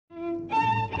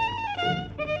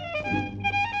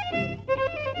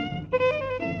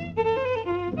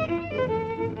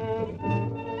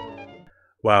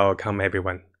Welcome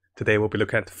everyone. Today we'll be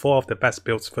looking at 4 of the best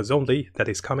builds for Zhongli that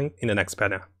is coming in the next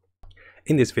banner.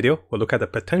 In this video, we'll look at the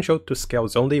potential to scale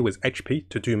Zhongli with HP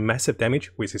to do massive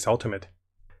damage with his ultimate.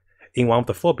 In one of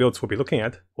the 4 builds we'll be looking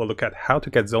at, we'll look at how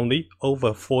to get Zhongli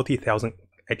over 40,000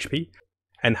 HP,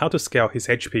 and how to scale his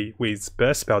HP with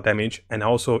burst spell damage and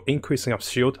also increasing of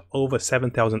shield over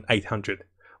 7,800.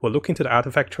 We'll look into the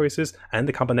artifact choices and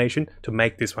the combination to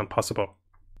make this one possible.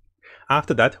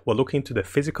 After that, we'll look into the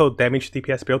physical damage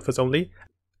DPS build for Zhongli,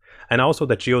 and also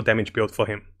the Geo damage build for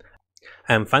him.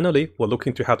 And finally, we'll look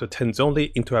into how to turn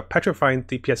Zhongli into a Petrifying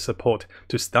DPS support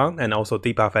to stun and also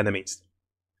debuff enemies.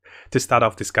 To start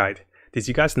off this guide, did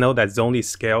you guys know that Zhongli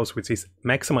scales with his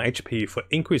maximum HP for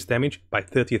increased damage by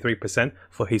 33%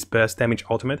 for his burst damage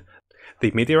ultimate,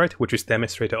 the Meteorite, which is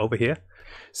demonstrated over here?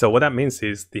 So what that means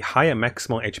is the higher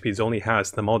maximum HP Zhongli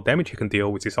has, the more damage he can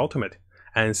deal with his ultimate.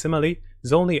 And similarly,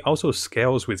 Zhongli also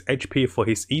scales with HP for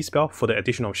his E spell for the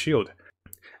additional shield,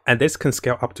 and this can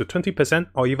scale up to 20%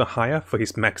 or even higher for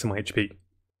his maximum HP.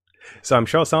 So I'm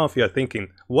sure some of you are thinking,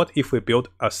 what if we build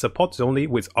a support Zhongli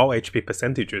with all HP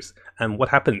percentages, and what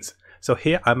happens? So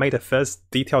here I made a first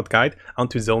detailed guide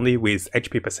onto Zhongli with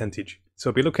HP percentage. So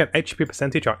we'll be looking at HP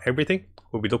percentage on everything.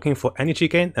 We'll be looking for energy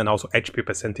gain and also HP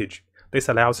percentage. This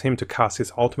allows him to cast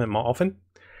his ultimate more often.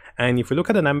 And if we look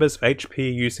at the numbers of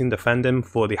HP using the fandom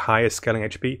for the highest scaling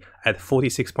HP at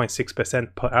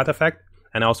 46.6% per artifact,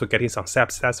 and also getting some sap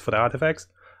stats for the artifacts,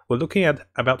 we're looking at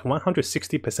about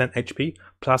 160% HP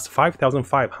plus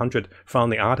 5,500 from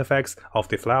the artifacts of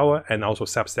the flower and also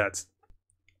sap stats.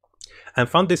 And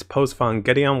from this post from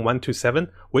Gedeon127,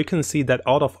 we can see that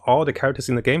out of all the characters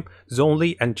in the game,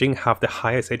 Zhongli and Jing have the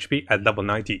highest HP at level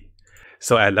 90.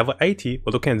 So at level 80,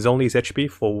 we're looking at Zhongli's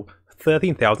HP for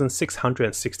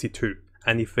 13,662.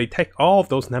 And if we take all of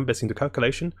those numbers into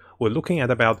calculation, we're looking at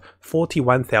about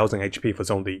 41,000 HP for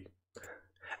Zhongli.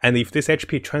 And if this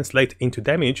HP translates into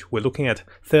damage, we're looking at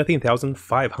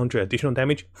 13,500 additional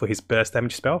damage for his burst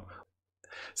damage spell.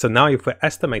 So now if we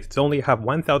estimate Zhongli have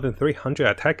 1,300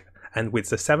 attack, and with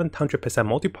the 700%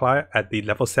 multiplier at the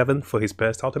level 7 for his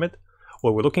burst ultimate,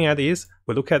 what we're looking at is,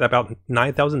 we're looking at about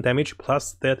 9,000 damage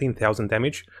plus 13,000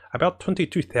 damage, about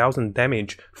 22,000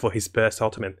 damage for his burst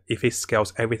ultimate if he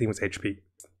scales everything with HP.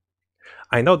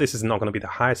 I know this is not going to be the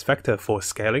highest factor for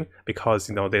scaling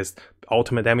because there's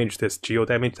ultimate damage, there's geo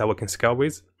damage that we can scale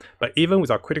with, but even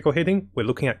with our critical hitting, we're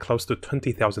looking at close to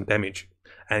 20,000 damage.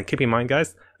 And keep in mind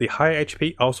guys, the higher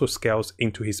HP also scales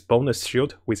into his bonus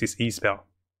shield with his E spell.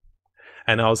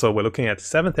 And also we're looking at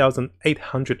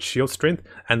 7,800 shield strength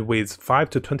and with 5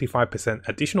 to 25%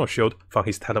 additional shield from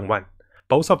his talent 1.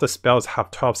 Both of the spells have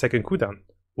 12-second cooldown.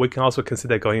 We can also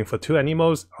consider going for 2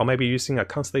 animals or maybe using a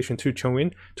Constellation 2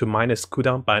 Chongwin to minus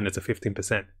cooldown by another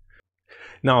 15%.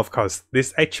 Now of course,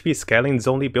 this HP scaling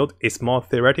Zhongli build is more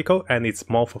theoretical and it's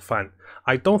more for fun.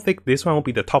 I don't think this one will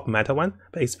be the top meta one,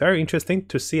 but it's very interesting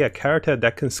to see a character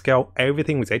that can scale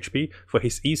everything with HP for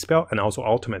his E spell and also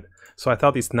ultimate. So I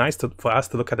thought it's nice for us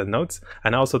to look at the notes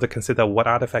and also to consider what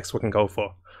artifacts we can go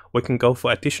for. We can go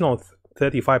for additional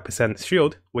 35%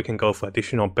 shield, we can go for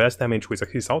additional burst damage with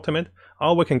his ultimate,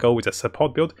 or we can go with a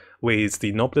support build with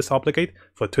the Noblest Obligate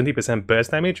for 20%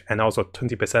 burst damage and also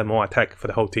 20% more attack for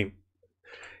the whole team.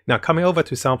 Now coming over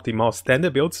to some of the more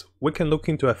standard builds, we can look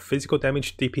into a physical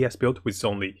damage DPS build with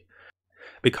Zhongli.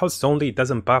 Because Zhongli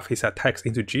doesn't buff his attacks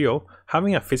into Geo,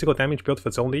 having a physical damage build for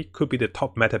Zhongli could be the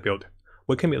top meta build.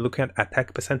 We can be looking at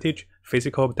attack percentage,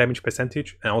 physical damage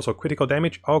percentage, and also critical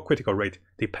damage or critical rate,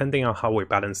 depending on how we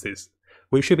balance this.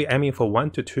 We should be aiming for 1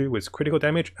 to 2 with critical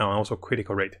damage and also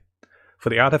critical rate. For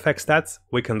the artifact stats,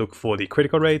 we can look for the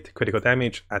critical rate, critical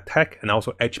damage, attack, and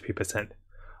also HP percent.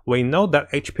 We know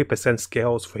that HP percent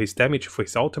scales for his damage for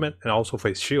his ultimate and also for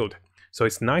his shield, so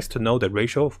it's nice to know the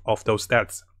ratio of those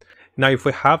stats. Now if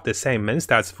we have the same main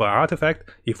stats for our artifact,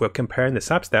 if we're comparing the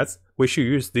substats, we should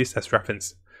use this as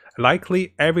reference.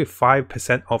 Likely every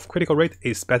 5% of critical rate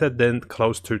is better than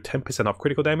close to 10% of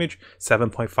critical damage,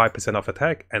 7.5% of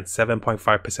attack, and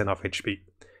 7.5% of HP.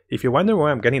 If you wonder where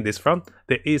I'm getting this from,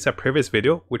 there is a previous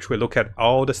video which will look at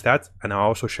all the stats and I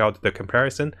also showed the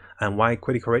comparison and why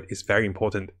critical rate is very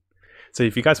important. So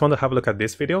if you guys want to have a look at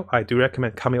this video, I do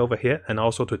recommend coming over here and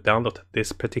also to download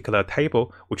this particular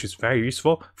table, which is very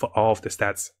useful for all of the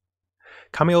stats.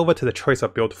 Coming over to the choice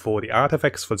of build for the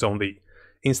artifacts for Zhongli.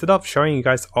 Instead of showing you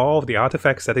guys all of the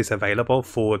artifacts that is available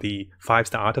for the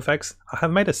 5-star artifacts, I have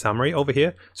made a summary over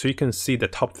here so you can see the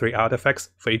top 3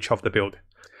 artifacts for each of the build.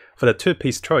 For the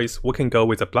 2-piece choice, we can go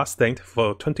with a Bloodstained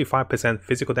for 25%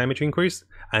 physical damage increase,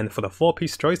 and for the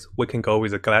 4-piece choice, we can go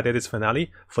with a Gladiator's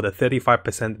Finale for the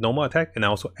 35% normal attack and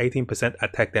also 18%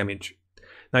 attack damage.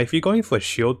 Now if you're going for a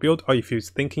shield build, or if you're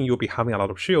thinking you'll be having a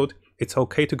lot of shield, it's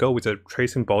okay to go with a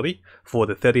tracing body for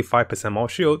the 35% more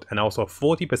shield and also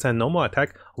 40% normal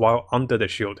attack while under the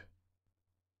shield.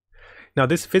 Now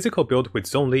this physical build with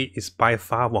Zhongli is by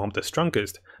far one of the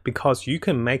strongest, because you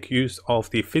can make use of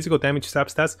the physical damage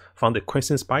substats from the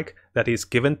Crescent spike that is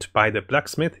given by the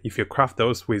blacksmith if you craft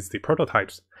those with the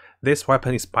prototypes. This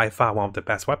weapon is by far one of the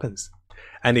best weapons.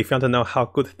 And if you want to know how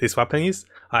good this weapon is,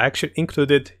 I actually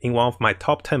included in one of my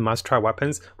top 10 must-try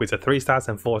weapons with the 3 stars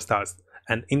and 4 stars.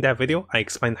 And in that video, I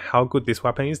explained how good this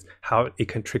weapon is, how it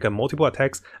can trigger multiple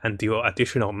attacks and deal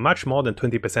additional much more than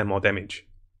 20% more damage.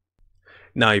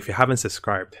 Now if you haven't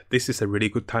subscribed, this is a really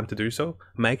good time to do so.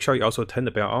 Make sure you also turn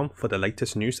the bell on for the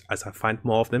latest news as I find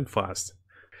more of them for us.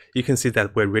 You can see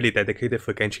that we're really dedicated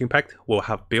for Genshin Impact. We'll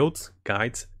have builds,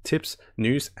 guides, tips,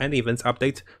 news and events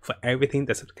updates for everything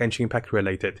that's Genshin Impact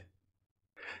related.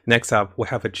 Next up, we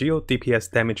have a Geo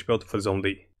DPS damage build for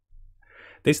Zhongli.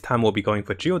 This time we'll be going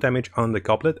for Geo damage on the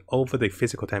goblet over the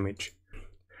physical damage.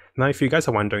 Now if you guys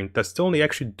are wondering, does Zhongli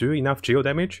actually do enough Geo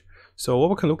damage? So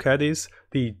what we can look at is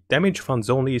the damage from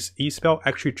Zhongli's E-spell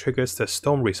actually triggers the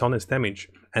Storm Resonance damage,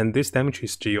 and this damage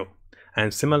is Geo.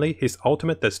 And similarly, his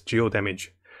ultimate does Geo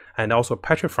damage, and also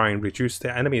Petrifying reduces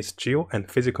the enemy's Geo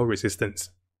and physical resistance.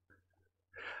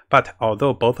 But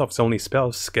although both of Zhongli's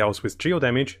spells scales with Geo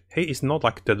damage, he is not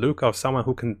like the Luke of someone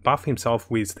who can buff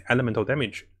himself with the elemental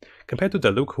damage. Compared to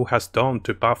the Luke who has Dawn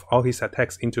to buff all his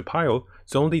attacks into pile,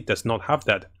 Zhongli does not have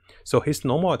that, so his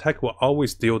normal attack will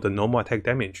always deal the normal attack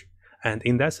damage. And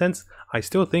in that sense, I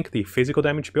still think the physical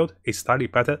damage build is slightly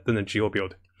better than the Geo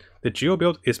build. The Geo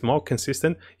build is more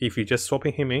consistent if you're just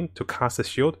swapping him in to cast the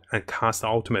shield and cast the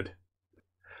ultimate.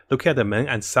 Looking at the main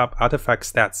and sub artifact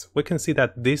stats, we can see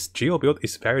that this Geo build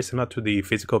is very similar to the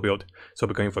physical build. So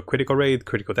we're going for critical rate,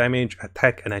 critical damage,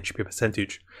 attack and HP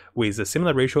percentage, with a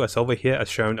similar ratio as over here as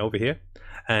shown over here.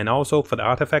 And also for the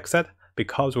artifact set,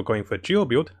 because we're going for a Geo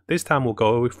build, this time we'll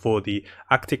go for the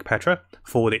Arctic Petra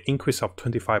for the increase of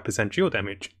 25% Geo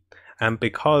damage. And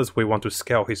because we want to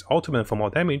scale his ultimate for more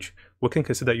damage, we can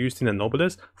consider using the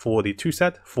Nobilis for the 2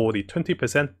 set for the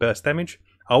 20% burst damage,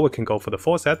 or we can go for the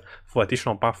 4 set for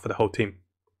additional buff for the whole team.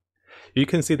 You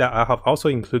can see that I have also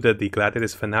included the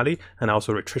Gladiator's Finale and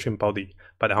also Retrition Body,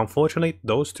 but unfortunately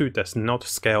those two does not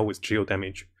scale with Geo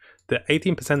damage. The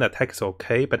 18% attack is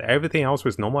okay, but everything else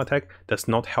with normal attack does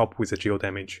not help with the Geo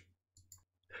damage.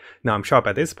 Now I'm sure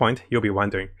by this point you'll be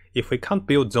wondering, if we can't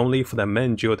build Zhongli for the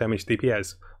main Geo damage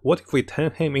DPS, what if we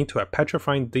turn him into a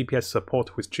Petrifying DPS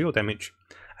support with Geo damage?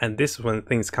 And this is when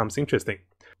things comes interesting.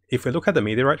 If we look at the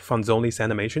meteorite from Zhongli's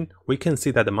animation, we can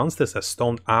see that the monsters are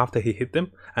stunned after he hit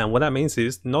them, and what that means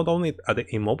is not only are they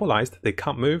immobilized, they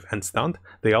can't move and stunned,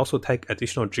 they also take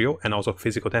additional Geo and also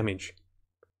physical damage.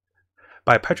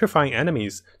 By petrifying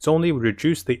enemies, Zhongli will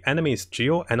reduce the enemy's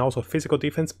Geo and also physical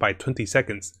defense by 20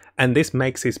 seconds, and this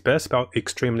makes his burst spell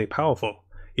extremely powerful.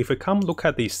 If we come look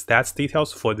at the stats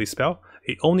details for this spell,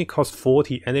 it only costs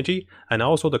 40 energy and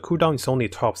also the cooldown is only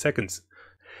 12 seconds.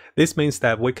 This means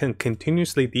that we can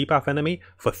continuously debuff enemy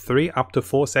for 3 up to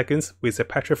 4 seconds with a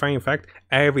petrifying effect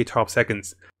every 12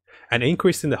 seconds, and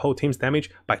increasing the whole team's damage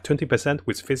by 20%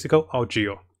 with physical or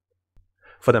Geo.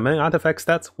 For the main artifact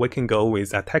stats, we can go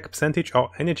with attack percentage or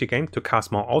energy gain to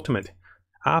cast more ultimate.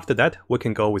 After that, we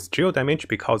can go with Geo damage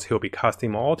because he'll be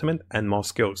casting more ultimate and more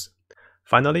skills.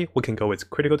 Finally, we can go with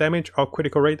critical damage or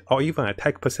critical rate or even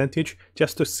attack percentage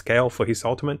just to scale for his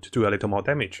ultimate to do a little more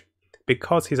damage.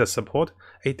 Because he's a support,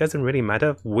 it doesn't really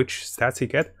matter which stats he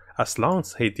gets, as long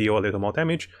as he deals a little more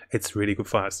damage, it's really good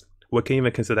for us. We can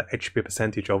even consider HP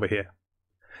percentage over here.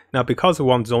 Now because we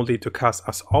want Zhongli to cast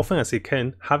as often as he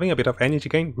can, having a bit of energy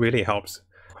gain really helps.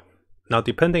 Now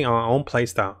depending on our own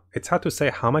playstyle, it's hard to say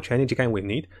how much energy gain we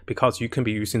need because you can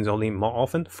be using Zhongli more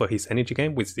often for his energy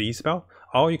gain with the E-spell,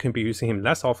 or you can be using him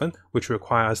less often, which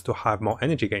requires us to have more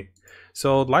energy gain.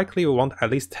 So likely we want at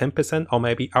least 10% or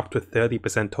maybe up to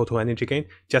 30% total energy gain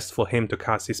just for him to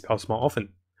cast his spells more often.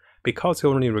 Because he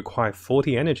only requires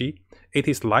 40 energy, it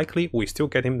is likely we still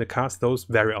get him to cast those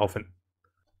very often.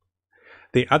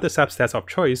 The other substats of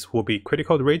choice will be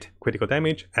critical rate, critical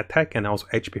damage, attack and also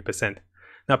HP percent.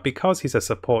 Now because he's a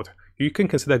support, you can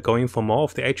consider going for more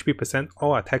of the HP percent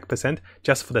or attack percent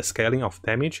just for the scaling of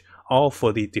damage or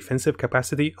for the defensive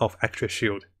capacity of extra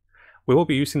shield. We will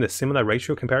be using the similar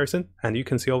ratio comparison, and you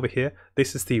can see over here,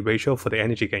 this is the ratio for the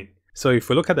energy gain. So if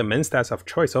we look at the main stats of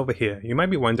choice over here, you might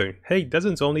be wondering, hey,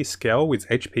 doesn't Zhongli scale with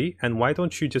HP, and why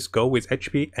don't you just go with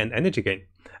HP and energy gain?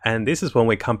 And this is when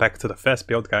we come back to the first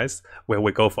build, guys, where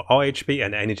we go for all HP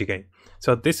and energy gain.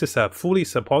 So this is a fully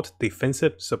support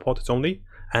defensive support Zhongli,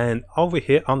 And over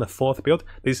here on the 4th build,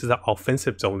 this is the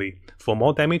offensive Zhongli, for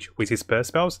more damage with his burst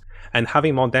spells, and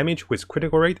having more damage with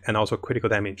critical rate and also critical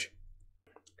damage.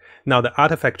 Now the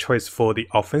artifact choice for the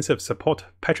offensive support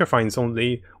Petrifying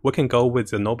Zhongli, we can go with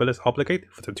the Nobilis Obligate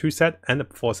for the 2 set and the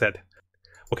 4 set.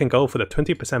 We can go for the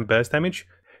 20% burst damage,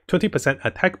 20%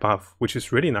 attack buff, which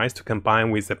is really nice to combine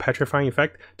with the Petrifying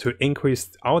effect to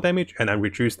increase our damage and then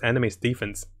reduce the enemy's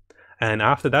defense. And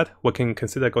after that, we can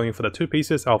consider going for the 2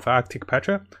 pieces of Arctic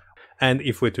Petra, and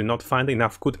if we do not find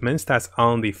enough good main stats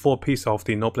on the 4 piece of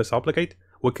the Nobilis Obligate,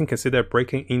 we can consider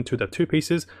breaking into the 2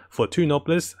 pieces for 2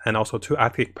 Nobilis and also 2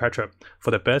 Arctic Petra for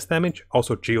the burst damage,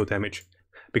 also Geo damage,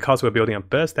 because we're building a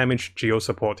burst damage Geo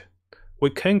support. We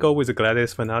can go with the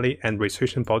Gladius Finale and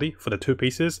Restriction Body for the 2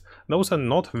 pieces. Those are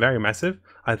not very massive.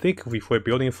 I think if we're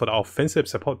building for the offensive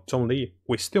support Zhongli,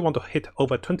 we still want to hit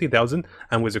over 20,000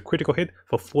 and with a critical hit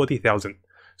for 40,000.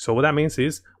 So what that means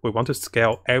is we want to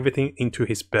scale everything into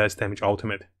his burst damage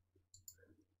ultimate.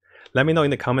 Let me know in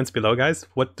the comments below, guys,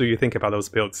 what do you think about those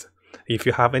builds? If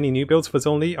you have any new builds for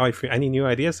Zhongli or if you have any new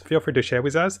ideas, feel free to share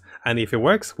with us, and if it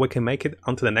works, we can make it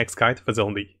onto the next guide for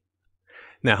Zhongli.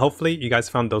 Now hopefully you guys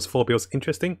found those 4 builds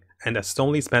interesting, and as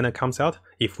Zhongli's banner comes out,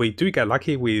 if we do get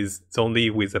lucky with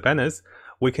Zhongli with the banners,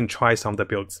 we can try some of the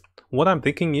builds. What I'm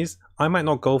thinking is, I might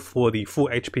not go for the full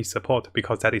HP support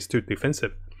because that is too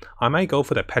defensive. I might go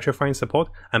for the Petrifying support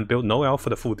and build Noel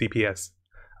for the full DPS.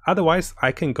 Otherwise,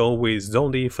 I can go with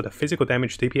Zhongli for the physical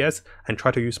damage DPS and try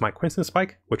to use my Crescent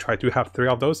Spike, which I do have 3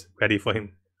 of those ready for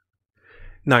him.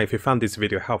 Now if you found this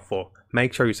video helpful,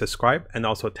 make sure you subscribe and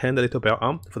also turn the little bell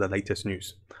on for the latest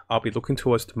news. I'll be looking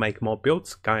towards to make more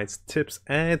builds, guides, tips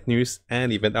and news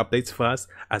and event updates for us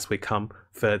as we come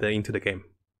further into the game.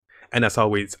 And as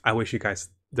always, I wish you guys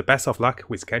the best of luck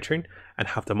with Genshin and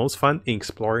have the most fun in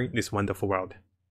exploring this wonderful world.